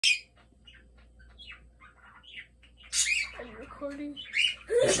recording.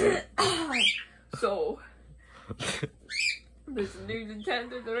 So, this new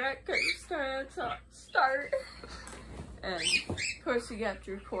Nintendo Direct is trying to start. And, of course, you have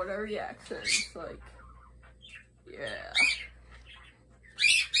to record our reactions. Like, yeah.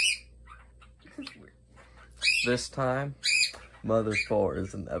 This time, Mother 4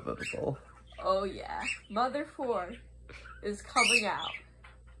 is inevitable. Oh, yeah. Mother 4 is coming out.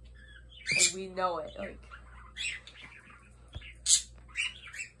 And we know it. Like,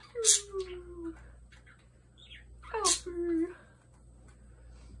 Alfred.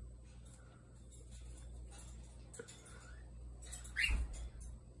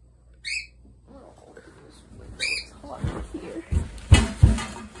 Oh, this window is hot here.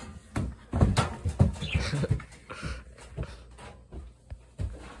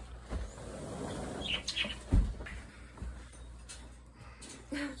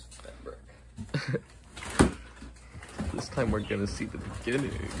 This time we're gonna see the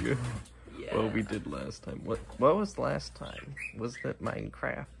beginning. Yeah. Well, we did last time. What was last time? Was that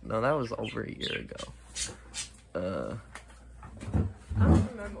Minecraft? No, that was over a year ago. I don't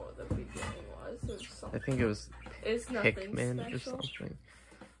remember what the beginning was. It was something. I think it was Pikmin special. or something.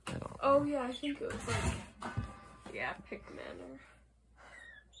 I don't know. Oh yeah, I think it was like, yeah, Pikmin or,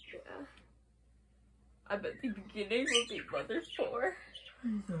 yeah. I bet the beginning will be Mother 4.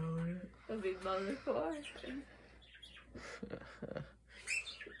 It'll be Mother 4.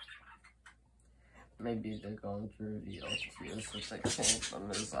 Maybe they're going to reveal tears since they can't them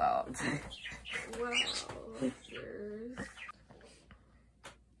this out. Wow, there's...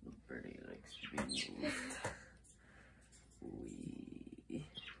 The birdie likes to be moved. Wee.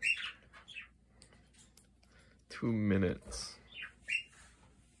 2 minutes.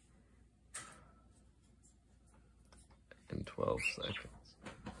 And 12 seconds.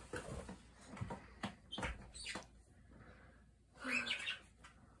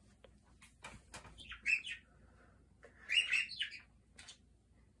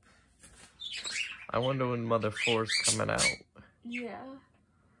 I wonder when Mother 4's coming out. Yeah.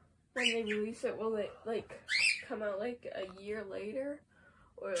 When they release it, will it, like, come out, like, a year later?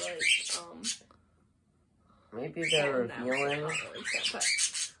 Or, like, Maybe they're revealing.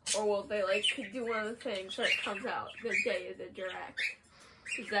 Or will they, like, do one of the things that comes out the day of the Direct?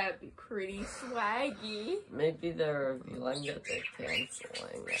 Because that would be pretty swaggy. Maybe they're revealing that they're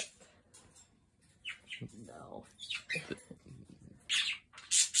canceling it. No.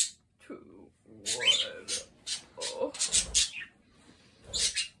 2, 1. Oh.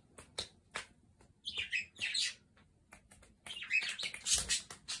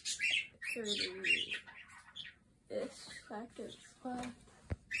 30-ish seconds left.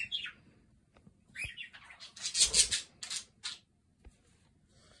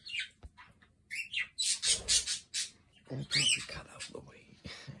 Cut out the way.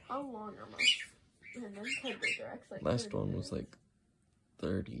 How long are my Nintendo Directs? Like Last one was like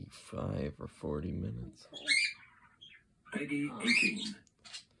 35 or 40 minutes. Peggy 18.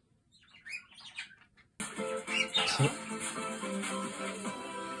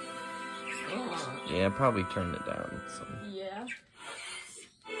 Yeah, probably turn it down. So. Yeah.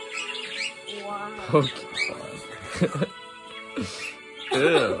 Wow. Pokemon. Ew. I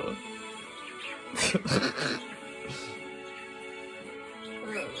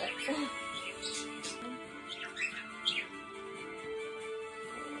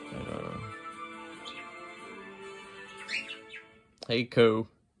don't know. Hey, Ko.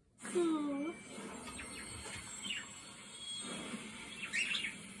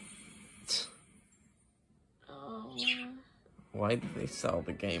 Why do they sell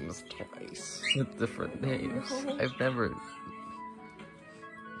the games twice with different names? I've never...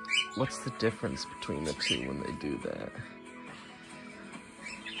 What's the difference between the two when they do that?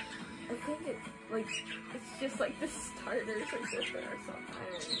 I think it's like, it's just like the starters are different or something. I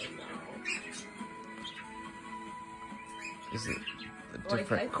don't even know. Is it a Like,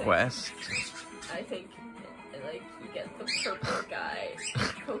 different quest? I think, like, you get the purple guy,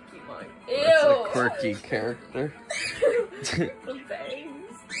 Pokemon. Ew! That's a quirky character. The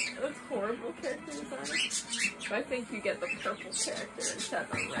bangs. Those horrible character designs. But I think you get the purple character instead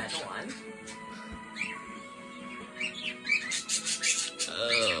of the red one.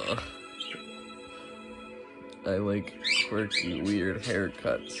 I like quirky, weird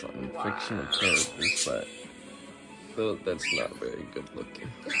haircuts on fictional characters, but though that's not very good looking.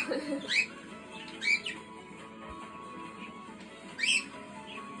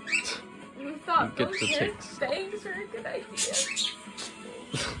 We thought You those get to hair take bangs were a good idea.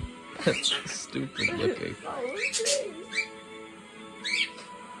 That's stupid looking.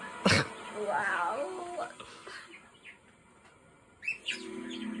 Oh, wow.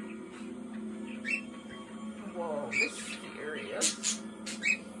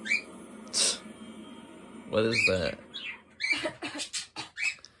 What is that?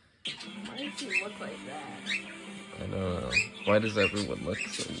 Why does he look like that? I don't know. Why does everyone look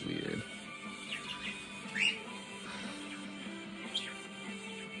so weird?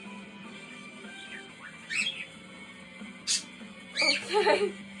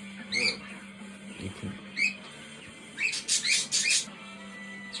 Okay. You can...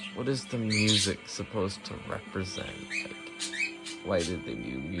 What is the music supposed to represent? Like, why did they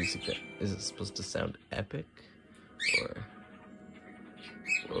do music? Is it supposed to sound epic? Or...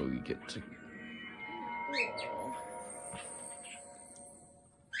 Well, we get to...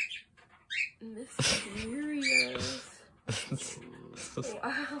 Mysterious.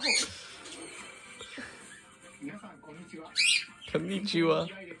 Wow. Konnichiwa.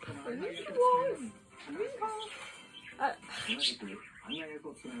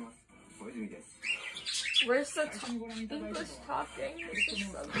 Where's the English talking? It's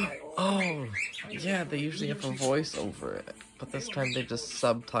just subtitles. Oh, yeah, they usually have a voice over it, but this time they just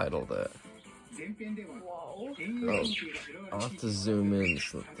subtitled it. Whoa. Oh, I'll have to zoom in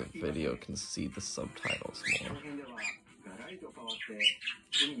so that the video can see the subtitles more.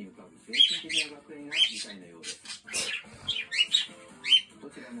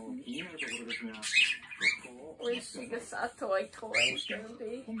 Where's Shigesato like toys gonna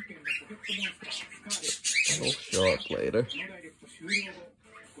be? It'll show up later.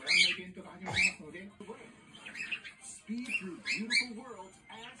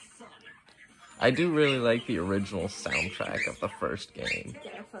 I do really like the original soundtrack of the first game.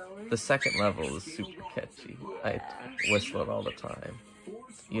 Definitely. The second level is super catchy. I whistle it all the time.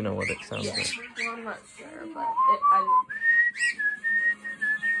 You know what it sounds Yeah. like? Well, I'm not sure, but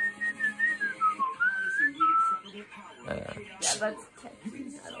yeah, that's catchy.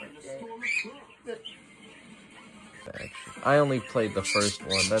 I like it. Actually, I only played the first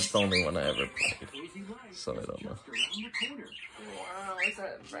one. That's the only one I ever played. So I don't know. Wow, is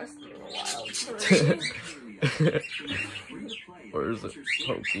that Breath of the Wild 3? Or is it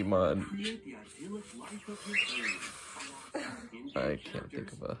Pokemon? I can't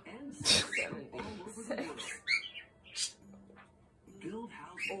think of a... 76.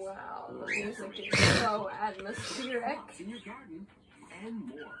 Wow, the music is so atmospheric.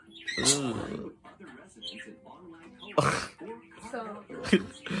 Ooh. So,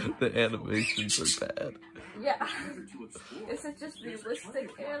 The animations are bad. yeah. Is it just realistic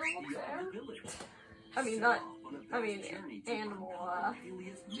animals there? Animal,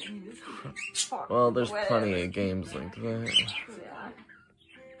 Well, there's plenty of games like that.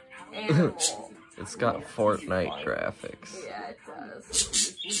 Yeah. Animal. It's got Fortnite graphics. Yeah, it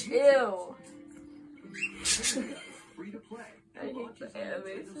does. Ew. I hate the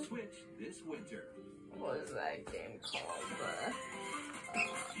animation. What is that game called?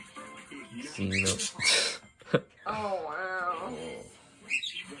 Xeno. Oh, wow.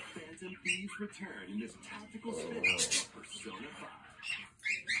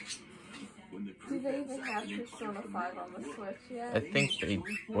 Do they even have Persona 5 on the Switch yet? I think they,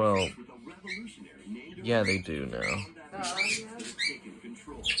 well, yeah, they do now.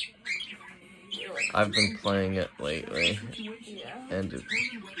 Yeah. I've been playing it lately, Yeah. and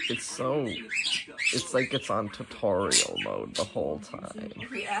it's like it's on tutorial mode the whole time.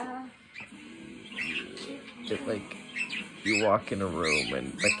 Yeah. It, like, you walk in a room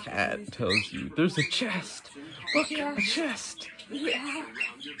and the cat tells you, there's a chest! Look at the chest! Yeah.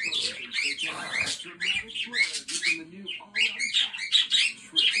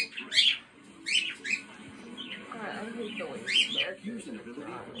 I hate the way these characters are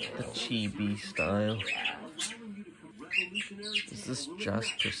drawn. The chibi style. Is this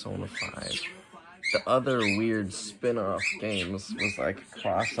just Persona 5? The other weird spin-off games was like a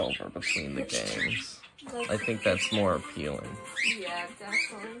crossover between the games. I think that's more appealing. Yeah,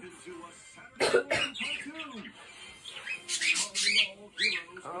 definitely.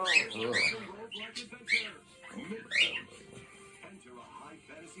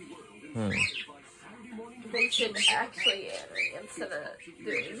 Oh. They should actually animate instead of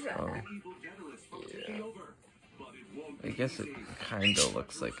doing that. Oh. Yeah. I guess it kind of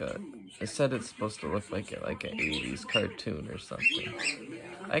looks like a... I said it's supposed to look like an 80s cartoon or something.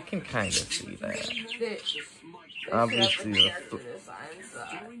 I can kind of see that. They Obviously, should have the character designs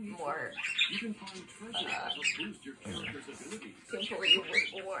more simply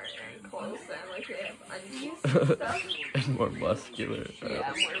with more and clothes and like they have undies and stuff. And more muscular. Yeah, more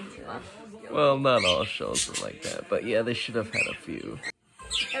muscular. Well, not all shows are like that, but yeah, they should have had a few.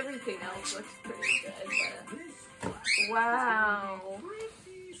 Everything else looks pretty good, but wow.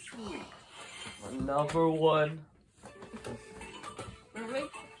 Another one. Really?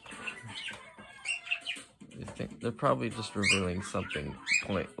 think they're probably just revealing something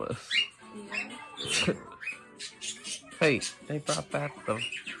pointless. Yeah. Hey, they brought back the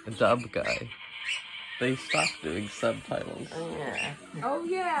dub guy. They stopped doing subtitles. Oh yeah. Oh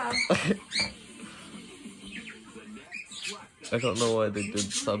yeah. I don't know why they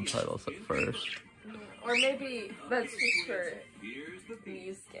did subtitles at first. Or maybe that's just for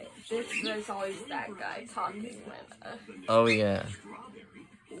these games. There's always that guy talking when. Oh yeah.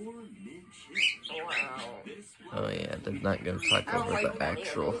 Wow. Oh yeah, they're not gonna talk I don't over like the any of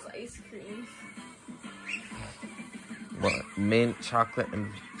actual. those ice creams. What? Mint, chocolate,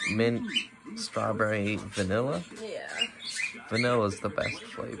 and mint, strawberry, vanilla? Yeah. Vanilla's the best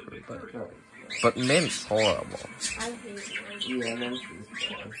flavor, but mint's horrible. I hate it. Yeah, that's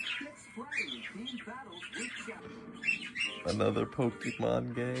fun. Another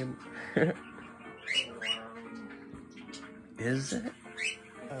Pokemon game. Is it?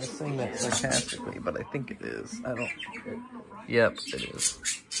 I was saying that sarcastically, but I think it is. I don't. Yep, it is.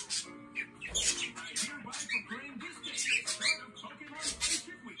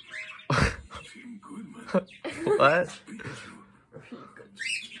 What?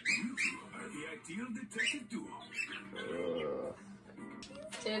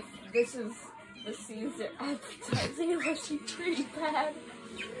 If this is the scenes they're advertising, it must be pretty bad.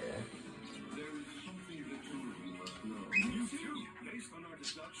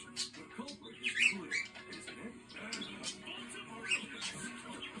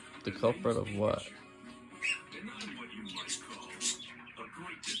 The culprit of what?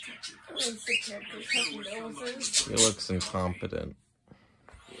 He looks incompetent.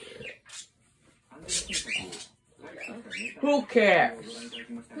 Who cares?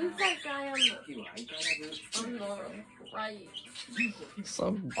 Who's that guy on the right?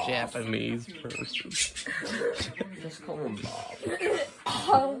 Some Japanese person. Just call him Bob.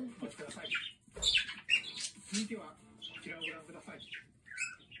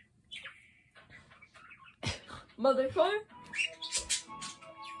 Motherfucker?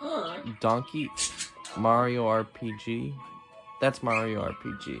 Donkey Mario RPG? That's Mario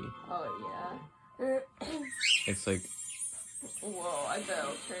RPG. Oh, yeah. It's like, Whoa, I bet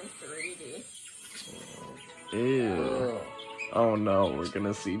it'll turn 3D. ew. Oh no, we're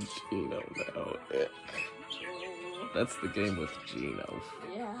gonna see Gino now. Ick. That's the game with Gino.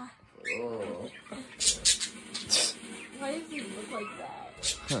 Yeah. Oh. Why does he look like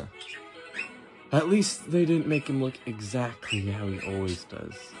that? Huh. At least they didn't make him look exactly how he always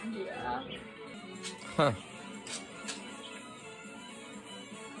does. Yeah. Huh.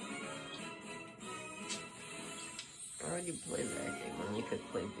 Why would you play that game when you could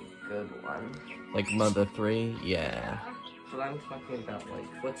play the good one? Like Mother 3? Yeah. But I'm talking about,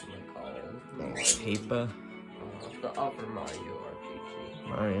 like, what's it called? Paper? The other Mario RPG.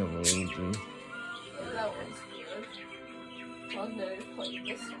 Mario Luigi. Yeah, that one's good. I've never played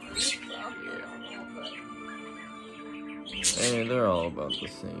this one, so I don't know, but... Hey, they're all about the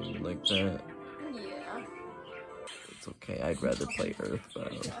same, like that. Yeah. It's okay, I'd rather play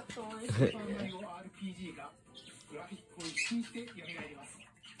Earthbound. Definitely.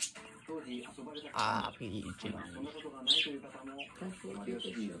 RPG.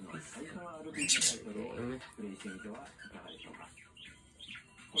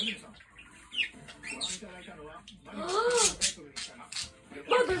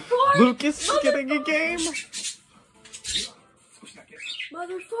 Motherfucker! Lucas is getting a game?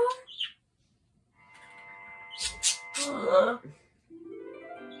 Motherfucker!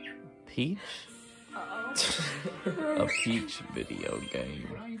 Peach? A Peach video game.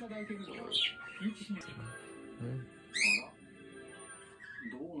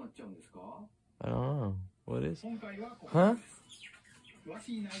 I don't know. What is? Huh?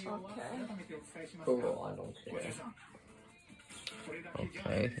 Okay. Cool, I don't care.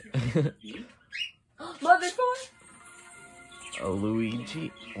 Okay. Motherfucker! A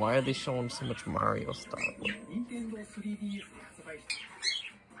Luigi? Why are they showing so much Mario stuff?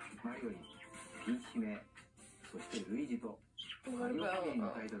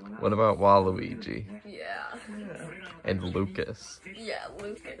 What about Waluigi? Yeah. And Lucas? Yeah,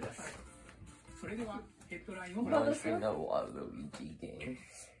 Lucas. I've seen a lot of Luigi games.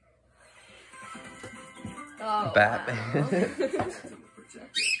 Oh, Batman.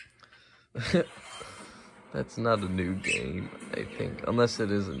 Wow. That's not a new game, I think. Unless it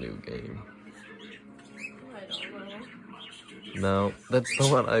is a new game. I don't know. No, that's the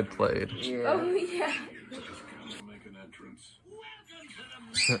one I played. Yeah. Oh, yeah.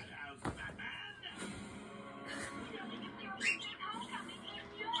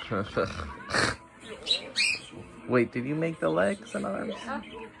 Wait, did you make the legs and arms? Yeah.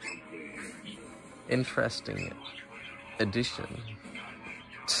 interesting addition.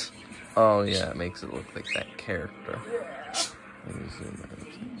 Oh yeah, it makes it look like that character. Let me zoom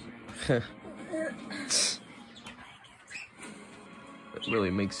in. It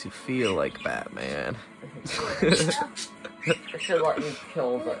really makes you feel like Batman. It should let you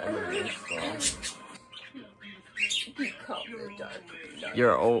kill the enemies, so.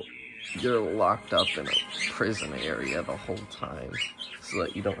 You're locked up in a prison area the whole time, so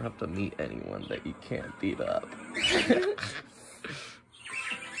that you don't have to meet anyone that you can't beat up. Play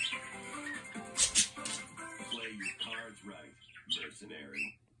your cards right,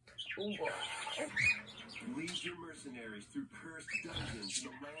 mercenary. Lead your mercenaries through cursed dungeons in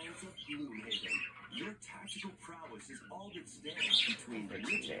the lands of Gloomhaven. Your tactical prowess is all that stands between the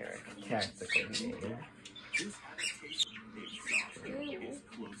Generic tactical game. This adaptation is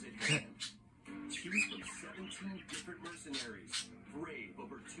close at hand. Choose from 17 different mercenaries. Brave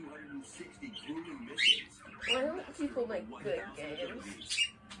over 260 gloomy missions. Why don't people make good games?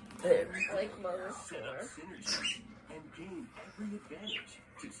 Like Mother's Store. Synergy and gain every advantage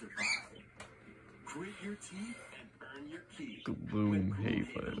to survive. Grit your teeth and earn your key.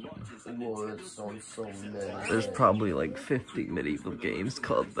 Gloomhaven. Whoa, that sounds so many. There's probably like 50 medieval games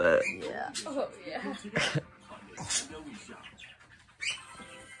called that. Yeah. Oh, yeah.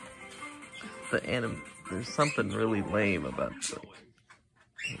 There's something really lame about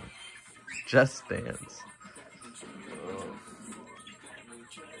Just Dance.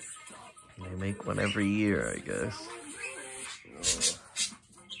 They make one every year, I guess.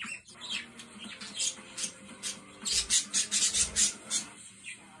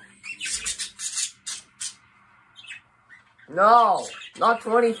 No, not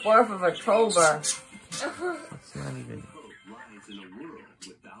 24th of October. It's not even. Lies in a world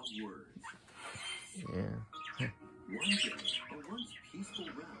without words. Yeah. One day, a once peaceful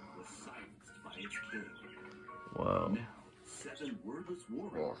realm was silenced by its king. Whoa. Now, 7 wordless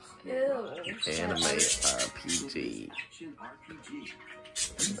warriors. Anime RPG. Action RPG.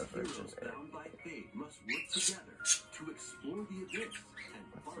 These heroes bound by fate must work together to explore the abyss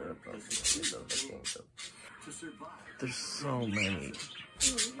and find the secret to survive. There's so many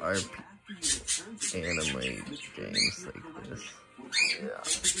anime games like this. Yeah.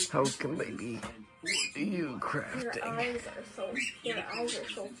 How can they be you Your crafting? eyes are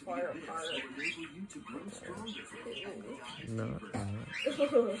so far apart. No.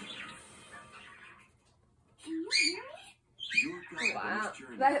 Wow,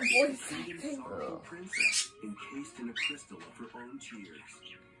 that voice acting. Princess encased in a crystal of her own tears.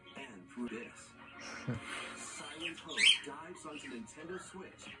 And through this, Silent Hope dives onto Nintendo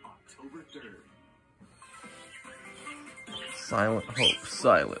Switch October 3rd. Silent Hope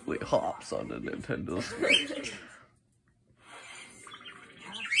silently hops on the Nintendo Switch.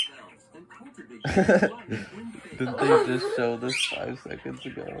 Cast spells and cultivate your life in faith. Did they just show this 5 seconds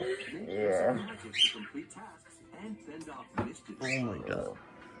ago? Yeah. Magic to complete tasks and fend off mischief. Oh my god.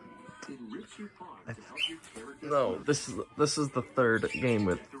 Enrich your farm to help your character No, this is the third game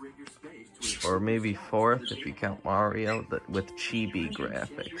with, decorate your space to or maybe fourth if you count Mario, with chibi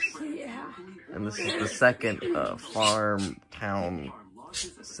graphics. Yeah. And this is the second farm town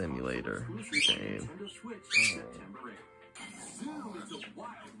simulator game. Nintendo Switch September 8th. Zoom into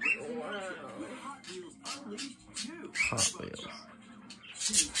wild with Hot Wheels Unleashed 2. Hot Wheels.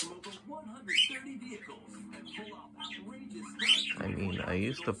 Choose from over 130 vehicles and pull off outrageous stunts. I mean, I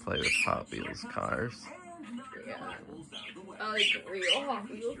used to play with Hot Wheels cars. Yeah. I like real Hot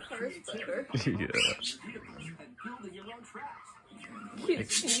Wheels cars better. Yeah.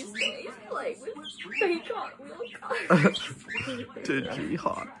 Kids these days play with fake Hot Wheel cars. Digi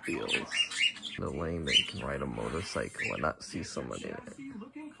Hot Wheels. The lane that you can ride a motorcycle and not see someone in it.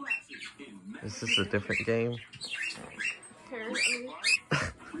 Is this a different game? Apparently.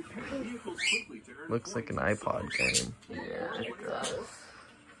 Looks like an iPod game. Yeah, it does.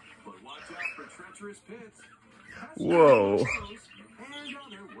 Whoa.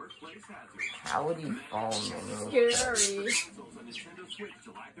 How would you fall in the roof? Scary.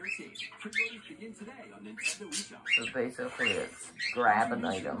 So basically it's grab an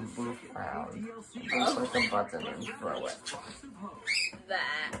item, move around, and then click a button and throw it.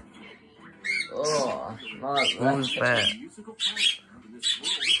 That. Oh, not What was that? that?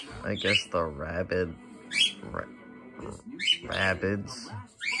 I guess the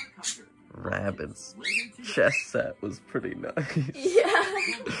Rabbids chess set was pretty nice. Yeah.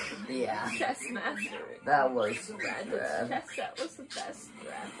 Yeah, Chess Master. that was Rabbids bad. chess set was the best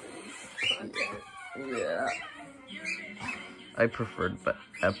Rabbids content. Yeah. I preferred the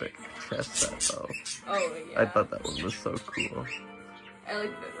Epic chess set though. Oh, yeah. I thought that one was so cool. I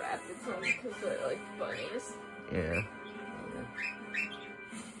like the rapid ones because they're like bunnies. Yeah.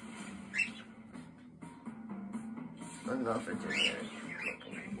 I'm going for Junior.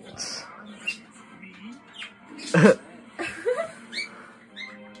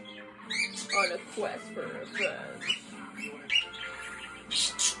 On a quest for revenge.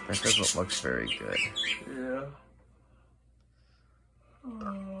 That doesn't look very good. Yeah.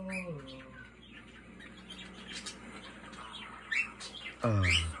 Oh.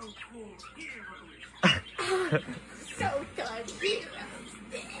 So good.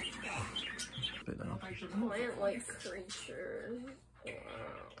 Plant-like creatures. Wow.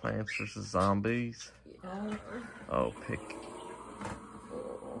 Plants vs. Zombies. Yeah. Oh, pick.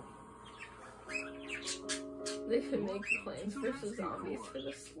 They should make Plants vs. Zombies for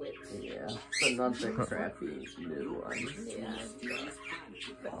the Switch. Yeah. But not the crappy new ones. Yeah.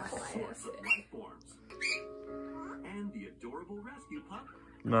 The classic. And the adorable rescue pup.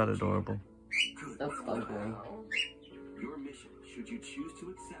 Not adorable. That's ugly. Your mission, should you choose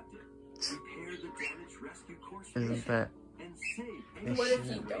to accept it, repair the damaged rescue course Isn't that? and save What if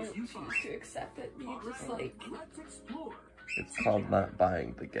you don't choose to accept it? You just like, Let's explore. It's called not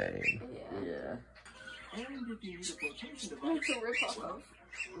buying the game. yeah. Yeah. And if you need a flotation device, It's a ripoff of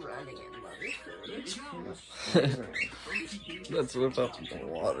Running in Mother 3. Let's rip up the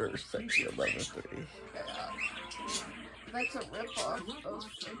water section of level 3. That's a ripoff of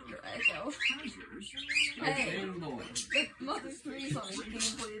Drago. Hey, the Mother 3 is on a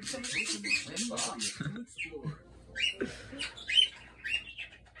gameplay adventure.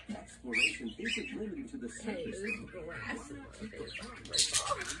 exploration isn't limited to the Hey, surface. this grass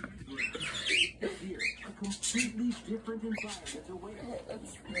is Here, a completely different environment awaits. Hey,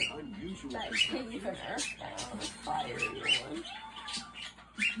 that's Unusual. that cave in Earthbound, the fiery one.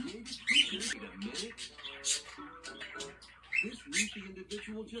 Wait a minute. This leafy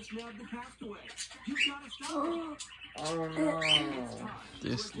individual just nabbed the castaway. You gotta stop it. Oh no.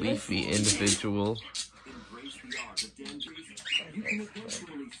 This leafy individual. Embrace the art of den trees. You can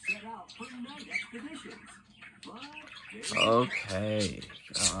eventually set out for night expeditions. But Okay.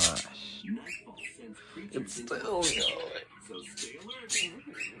 Gosh. nightfall sends creatures It's into still the going. so stay alert.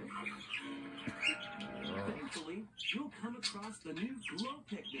 Thankfully, you'll come across the new glow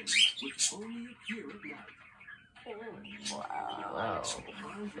picnic, which only appear at night. Wow.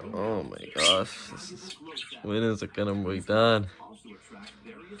 Oh my gosh. When is it gonna be done? Also attract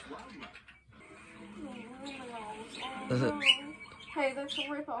various wildlife. Is it? Hey, that's a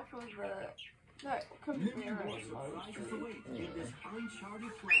ripoff of that comes Many near more us. surprises await in this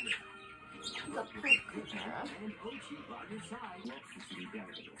uncharted planet. The pink Chimera. And Ochi by your side.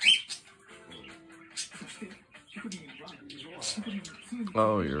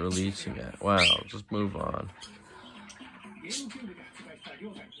 Oh, you're releasing it. Wow, just move on.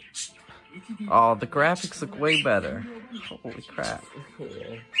 Oh, the graphics look way better. Holy crap.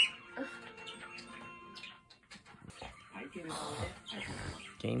 Yeah.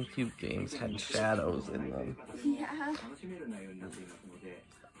 GameCube games had shadows in them. Yeah.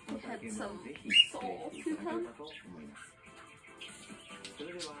 It had some soul to them.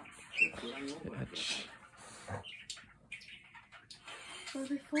 Bitch. Were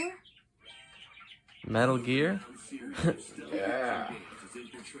they for? Metal Gear? Yeah.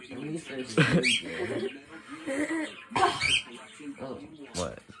 At least there's good game. Oh.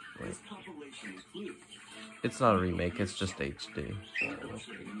 What? Wait. It's not a remake, it's just HD.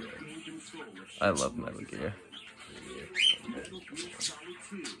 I love Metal Gear.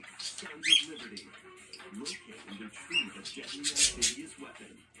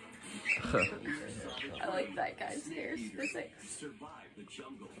 I like that guy's hair physics.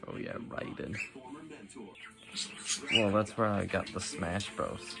 Oh yeah, Raiden. Well, that's where I got the Smash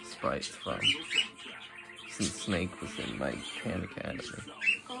Bros. Sprites from. Since Snake was in my Pan Academy.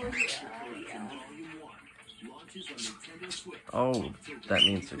 Oh yeah. Oh, that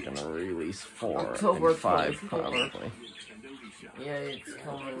means they're gonna release 4 October and 5 24th. probably. Yeah, it's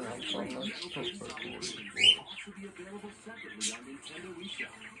coming out from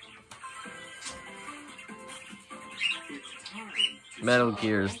Metal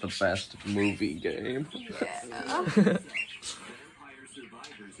Gear is the best movie game. Yeah.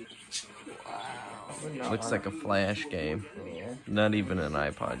 Looks like a Flash game. Yeah. Not even an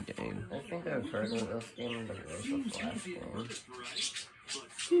iPod game. I think I've heard of this game, but it was a Flash game.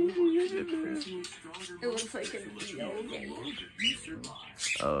 It looks like an EO game.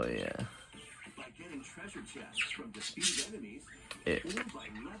 Oh yeah. It.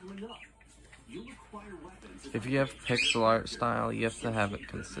 If you have pixel art style, you have to have it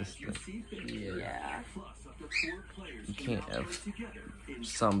consistent. Yeah. Yeah. You can't have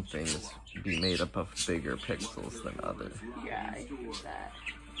some things be made up of bigger pixels than others. Yeah, I hear that.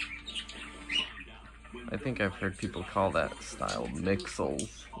 I think I've heard people call that style mixels.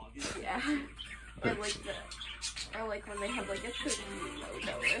 Yeah. Or like or like when they have like a 3D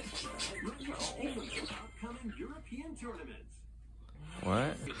logo or something. Upcoming European tournaments.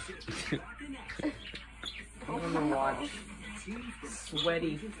 What? I want to watch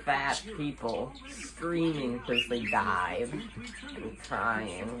sweaty, fat people screaming because they died and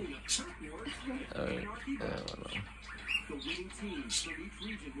crying. I don't know.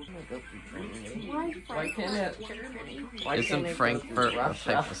 Why can't it? Germany? Why Isn't can't it go Frankfurt to a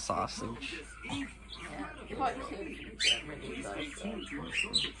Russia? type of sausage? What could be Germany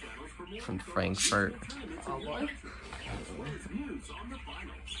though? From Frankfurt? Probably. News on the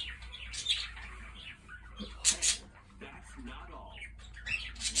finals. That's not all.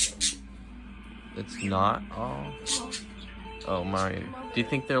 It's not all? Oh, Mario. Do you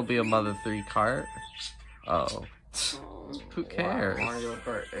think there'll be a Mother 3 cart? Oh. Who cares? Wow, Mario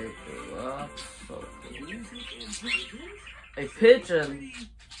Kart 8 is up. So a pigeon!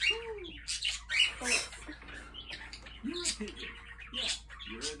 You're a pigeon. Yeah,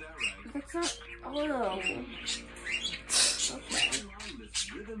 you heard that right. That's not. Oh. Okay. Line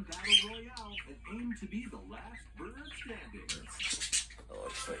this rhythm battle royale and aim to be the last bird standing. That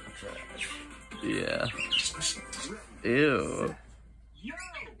looks like trash. Yeah. Ew.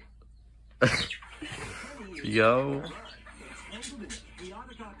 Yo! Yo.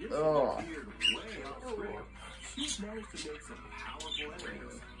 Oh. She's managed to make some powerful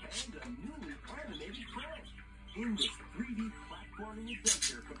enemies and a newly animated friend in this 3D platforming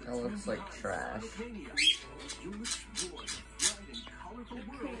adventure from the That looks like trash. You'll explore the bright and colorful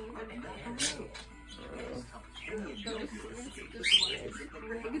world of Nameless. Penny and Yogi escape the clutches of the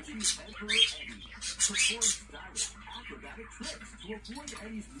raging Emperor Eddie, perform stylish acrobatic tricks to avoid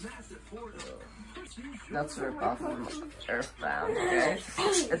Eddie's massive portal. That's a rip-off of Earthbound, okay?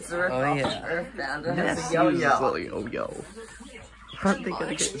 It's a rip-off Oh, yeah. of Earthbound. It has Yes, a yo-yo. yo-yo. Aren't they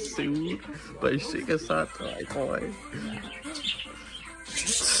gonna get sued by Shiga Sato boy?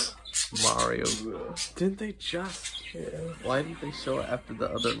 Mario. Didn't they just? Why didn't they show it after the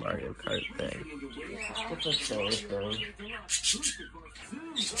other Mario Kart thing? It's a silly thing.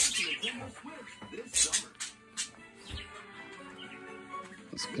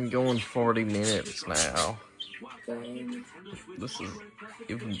 It's been going 40 minutes now. This is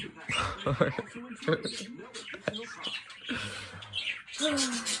even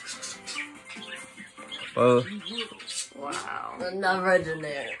well, Wow. Another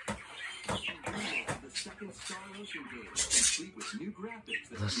generic.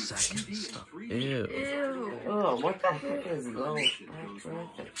 the second stuff. Ew. Ew. Oh, what the heck is those?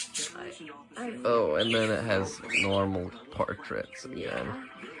 Oh, and then it has normal portraits again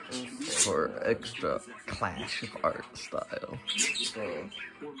for extra clash of art style.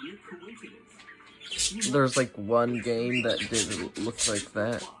 There's like one game that didn't look like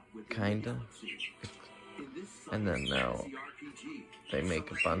that, kinda. And then now they make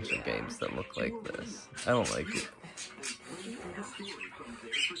a bunch of games that look like this. I don't like it.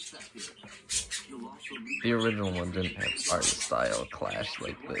 The original one didn't have art style clash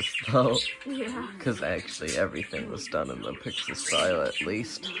like this though. Yeah. Because actually everything was done in the pixel style at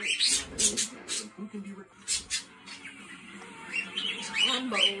least.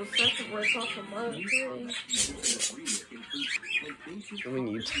 Combo was such a work off of love. I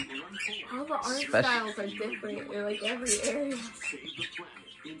mean, All the art Special- styles are different in like every area.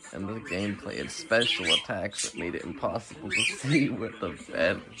 and the gameplay had special attacks that made it impossible to see what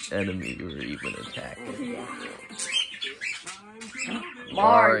the enemy you were even attacking. Yeah.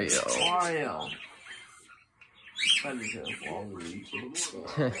 Mario. Mario. That is just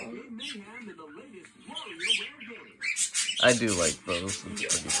Waluigi. I do like those.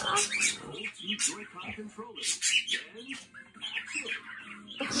 It's pretty fun.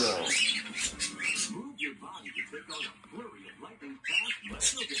 No.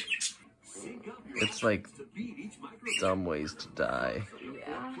 It's like dumb ways to die,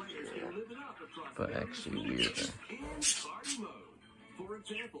 Yeah. but actually weirder.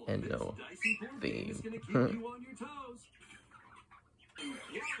 And no theme.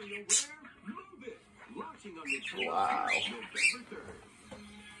 Wow.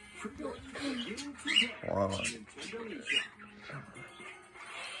 Wow.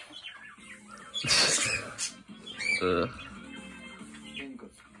 Ugh.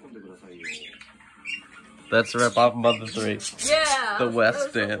 That's a rip off Mother 3. Yeah. The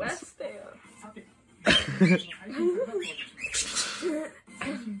West that was the Dance. West Dance.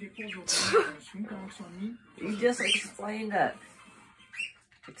 You just explained it.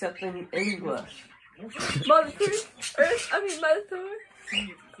 Except in English. Mother 3? Mother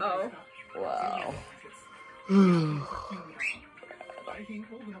 3? Oh. Wow. Oh.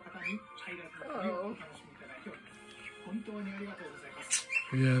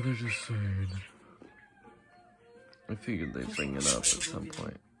 Yeah, they're just saying. I figured they'd bring it up at some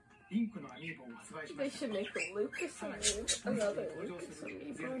point. They should make a Lucas amiibo. Another Lucas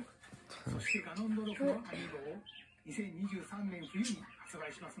amiibo.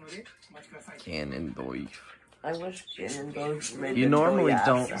 Ganondorf. I wish Ganondorf made You the normally Goya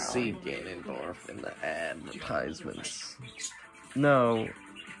don't sound. see Ganondorf in the advertisements. No.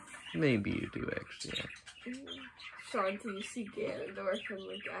 Maybe you do, actually. Sean, do you see Ganondorf in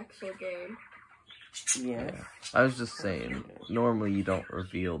the actual game? Yeah. I was just saying, normally you don't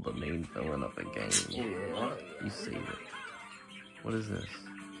reveal the main villain of a game. Yeah. You save it. What is this?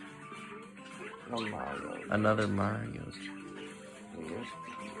 No Mario. Another Mario. Weird.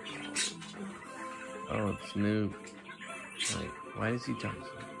 Oh, it's new. Wait, why does he jump?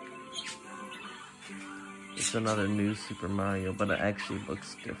 It's another new Super Mario, but it actually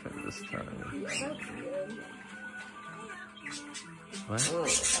looks different this time. Yeah, that's good. What? Oh,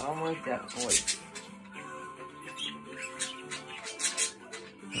 I don't like that voice.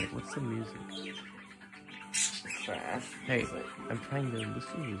 Wait, what's the music? Trash. Hey, It's like, I'm trying to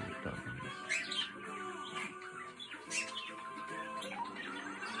listen to music, dumbass.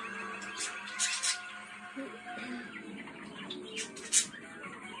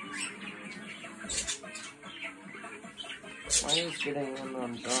 why is getting him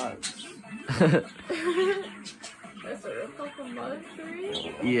on drugs? That's a rip-off of Mother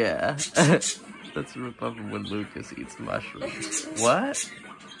 3? Yeah. That's a rip-off of when Lucas eats mushrooms. What?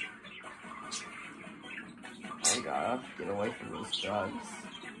 I gotta get away from those drugs.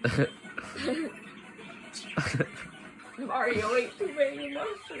 Mario ate too many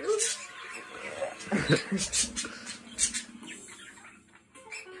mushrooms.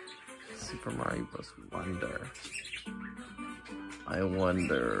 Super Mario Bros. Wonder. I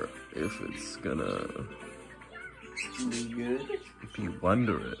wonder if it's gonna Be good? be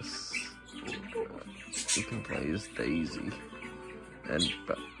wondrous. You can play as Daisy and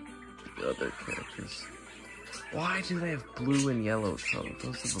the other characters. Why do they have blue and yellow toads?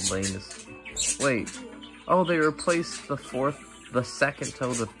 Those are the lamest. Wait. Oh, they replaced the second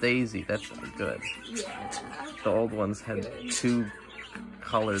toad with Daisy. That's not good. Yeah. The old ones had two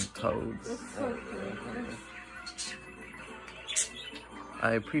colored toads. That's so cool.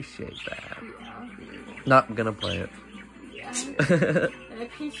 I appreciate that. Yeah. Not gonna play it. Yeah. And I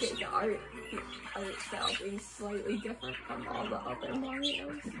appreciate the art style being slightly different from all the other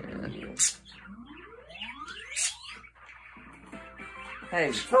Marios.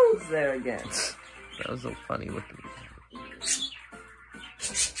 Hey, Toad's there again. That was so funny looking.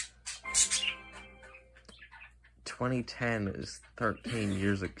 2010 is 13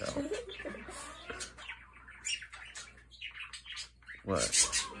 years ago. What?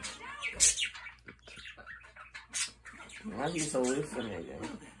 Now he's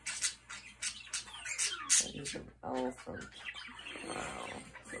hallucinating. He's an elephant. Wow.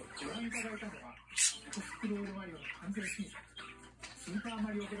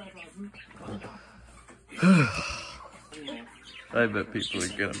 I bet people are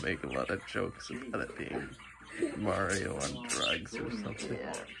gonna make a lot of jokes about it being Mario on drugs or something.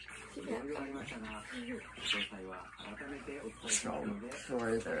 Yeah.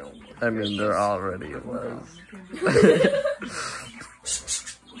 Sure, I mean, there already was.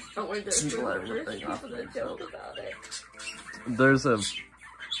 I wonder if People we're are the first ripping off people to joke about it. There's a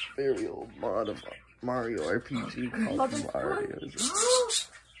very old mod of Mario RPG called Mario.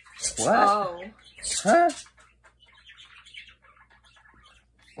 What? Oh. Huh?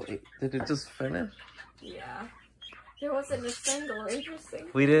 Wait, did it just finish? Yeah. There wasn't a single interesting.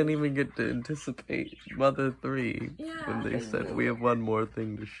 We didn't even get to anticipate Mother 3 Yeah. when they said we have one more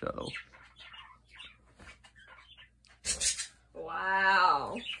thing to show.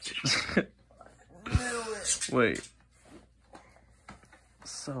 Wow. Wait.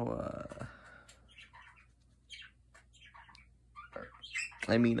 So,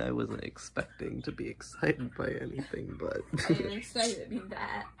 I mean, I wasn't expecting to be excited by anything, but... I didn't expect it to be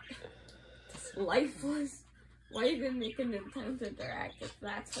that lifeless. Why even make a Nintendo Direct if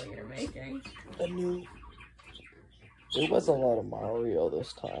that's what you're making? I knew... There was a lot of Mario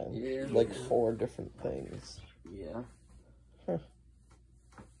this time. Yeah. Like 4 different things. Yeah. Huh.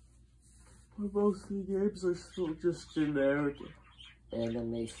 Most of the games are still just generic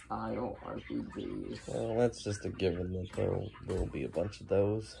anime style RPGs. Well, that's just a given that there will be a bunch of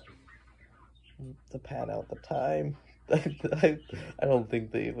those. To pad out the time, I don't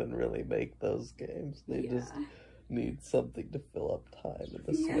think they even really make those games. They just need something to fill up time in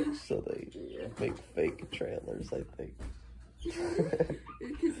the Switch, so they make fake trailers, I think.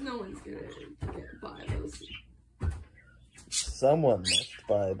 Because no one's gonna buy those. Someone must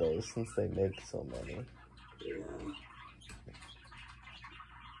buy those since they make so many. Yeah.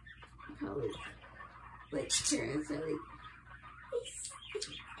 Probably, like, parents are like,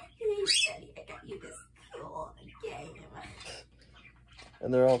 hey, Daddy, I got you this cool game.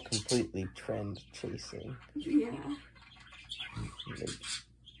 And they're all completely trend chasing. Yeah.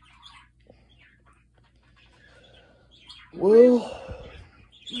 Well,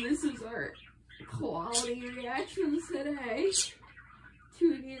 this is our quality reactions today.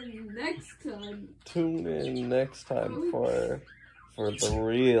 Tune in next time for the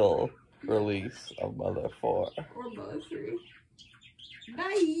real release of Mother 4. Or Mother 3.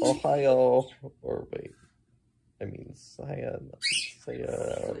 Bye! Ohio, or wait, I mean, Sayonara.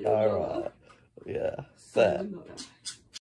 Yeah, that. Sayonara.